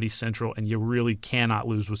Comedy Central, and you really cannot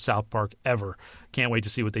lose with South Park ever. Can't wait to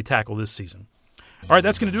see what they tackle this season. All right,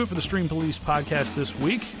 that's going to do it for the Stream Police podcast this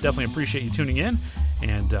week. Definitely appreciate you tuning in.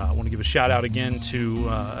 And I want to give a shout-out again to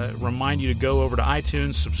remind you to go over to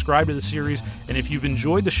iTunes, subscribe to the series, and if you've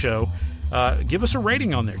enjoyed the show, give us a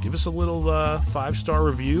rating on there. Give us a little 5-star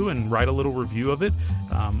review and write a little review of it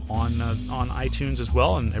on iTunes as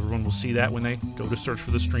well, and everyone will see that when they go to search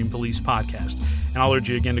for the Stream Police podcast. And I'll urge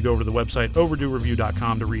you again to go over to the website,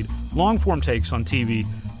 overduereview.com, to read long-form takes on TV,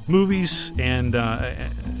 movies, and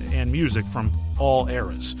music from all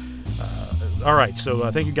eras. All right,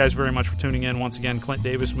 so thank you guys very much for tuning in. Once again, Clint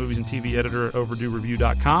Davis, movies and TV editor at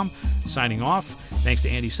overduereview.com, signing off. Thanks to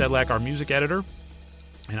Andy Sedlak, our music editor.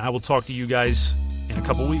 And I will talk to you guys in a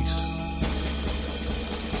couple weeks.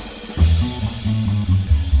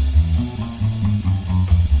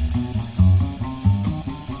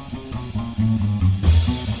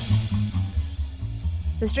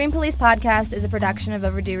 The Stream Police podcast is a production of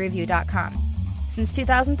OverdueReview.com. Since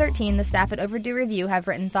 2013, the staff at Overdue Review have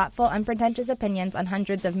written thoughtful, unpretentious opinions on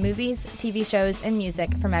hundreds of movies, TV shows, and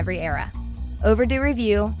music from every era. Overdue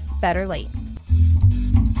Review, better late.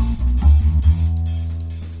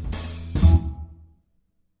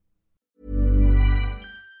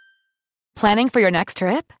 Planning for your next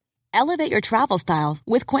trip? Elevate your travel style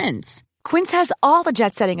with Quince. Quince has all the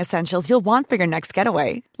jet-setting essentials you'll want for your next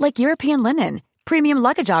getaway, like European linen, premium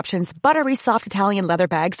luggage options, buttery soft Italian leather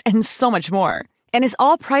bags, and so much more. And is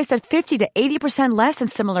all priced at 50 to 80% less than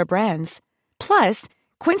similar brands. Plus,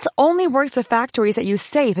 Quince only works with factories that use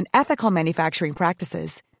safe and ethical manufacturing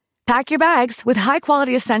practices. Pack your bags with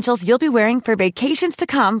high-quality essentials you'll be wearing for vacations to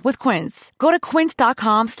come with Quince. Go to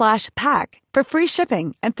quince.com/pack for free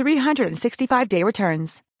shipping and 365-day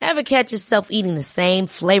returns. Ever catch yourself eating the same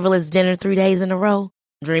flavorless dinner 3 days in a row?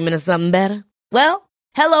 Dreaming of something better? Well,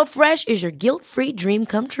 HelloFresh is your guilt-free dream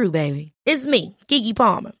come true, baby. It's me, Keke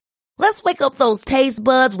Palmer. Let's wake up those taste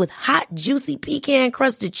buds with hot, juicy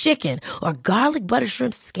pecan-crusted chicken or garlic butter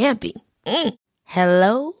shrimp scampi.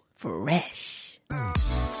 Hello Fresh.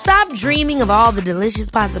 Stop dreaming of all the delicious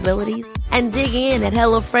possibilities and dig in at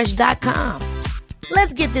HelloFresh.com.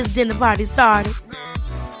 Let's get this dinner party started.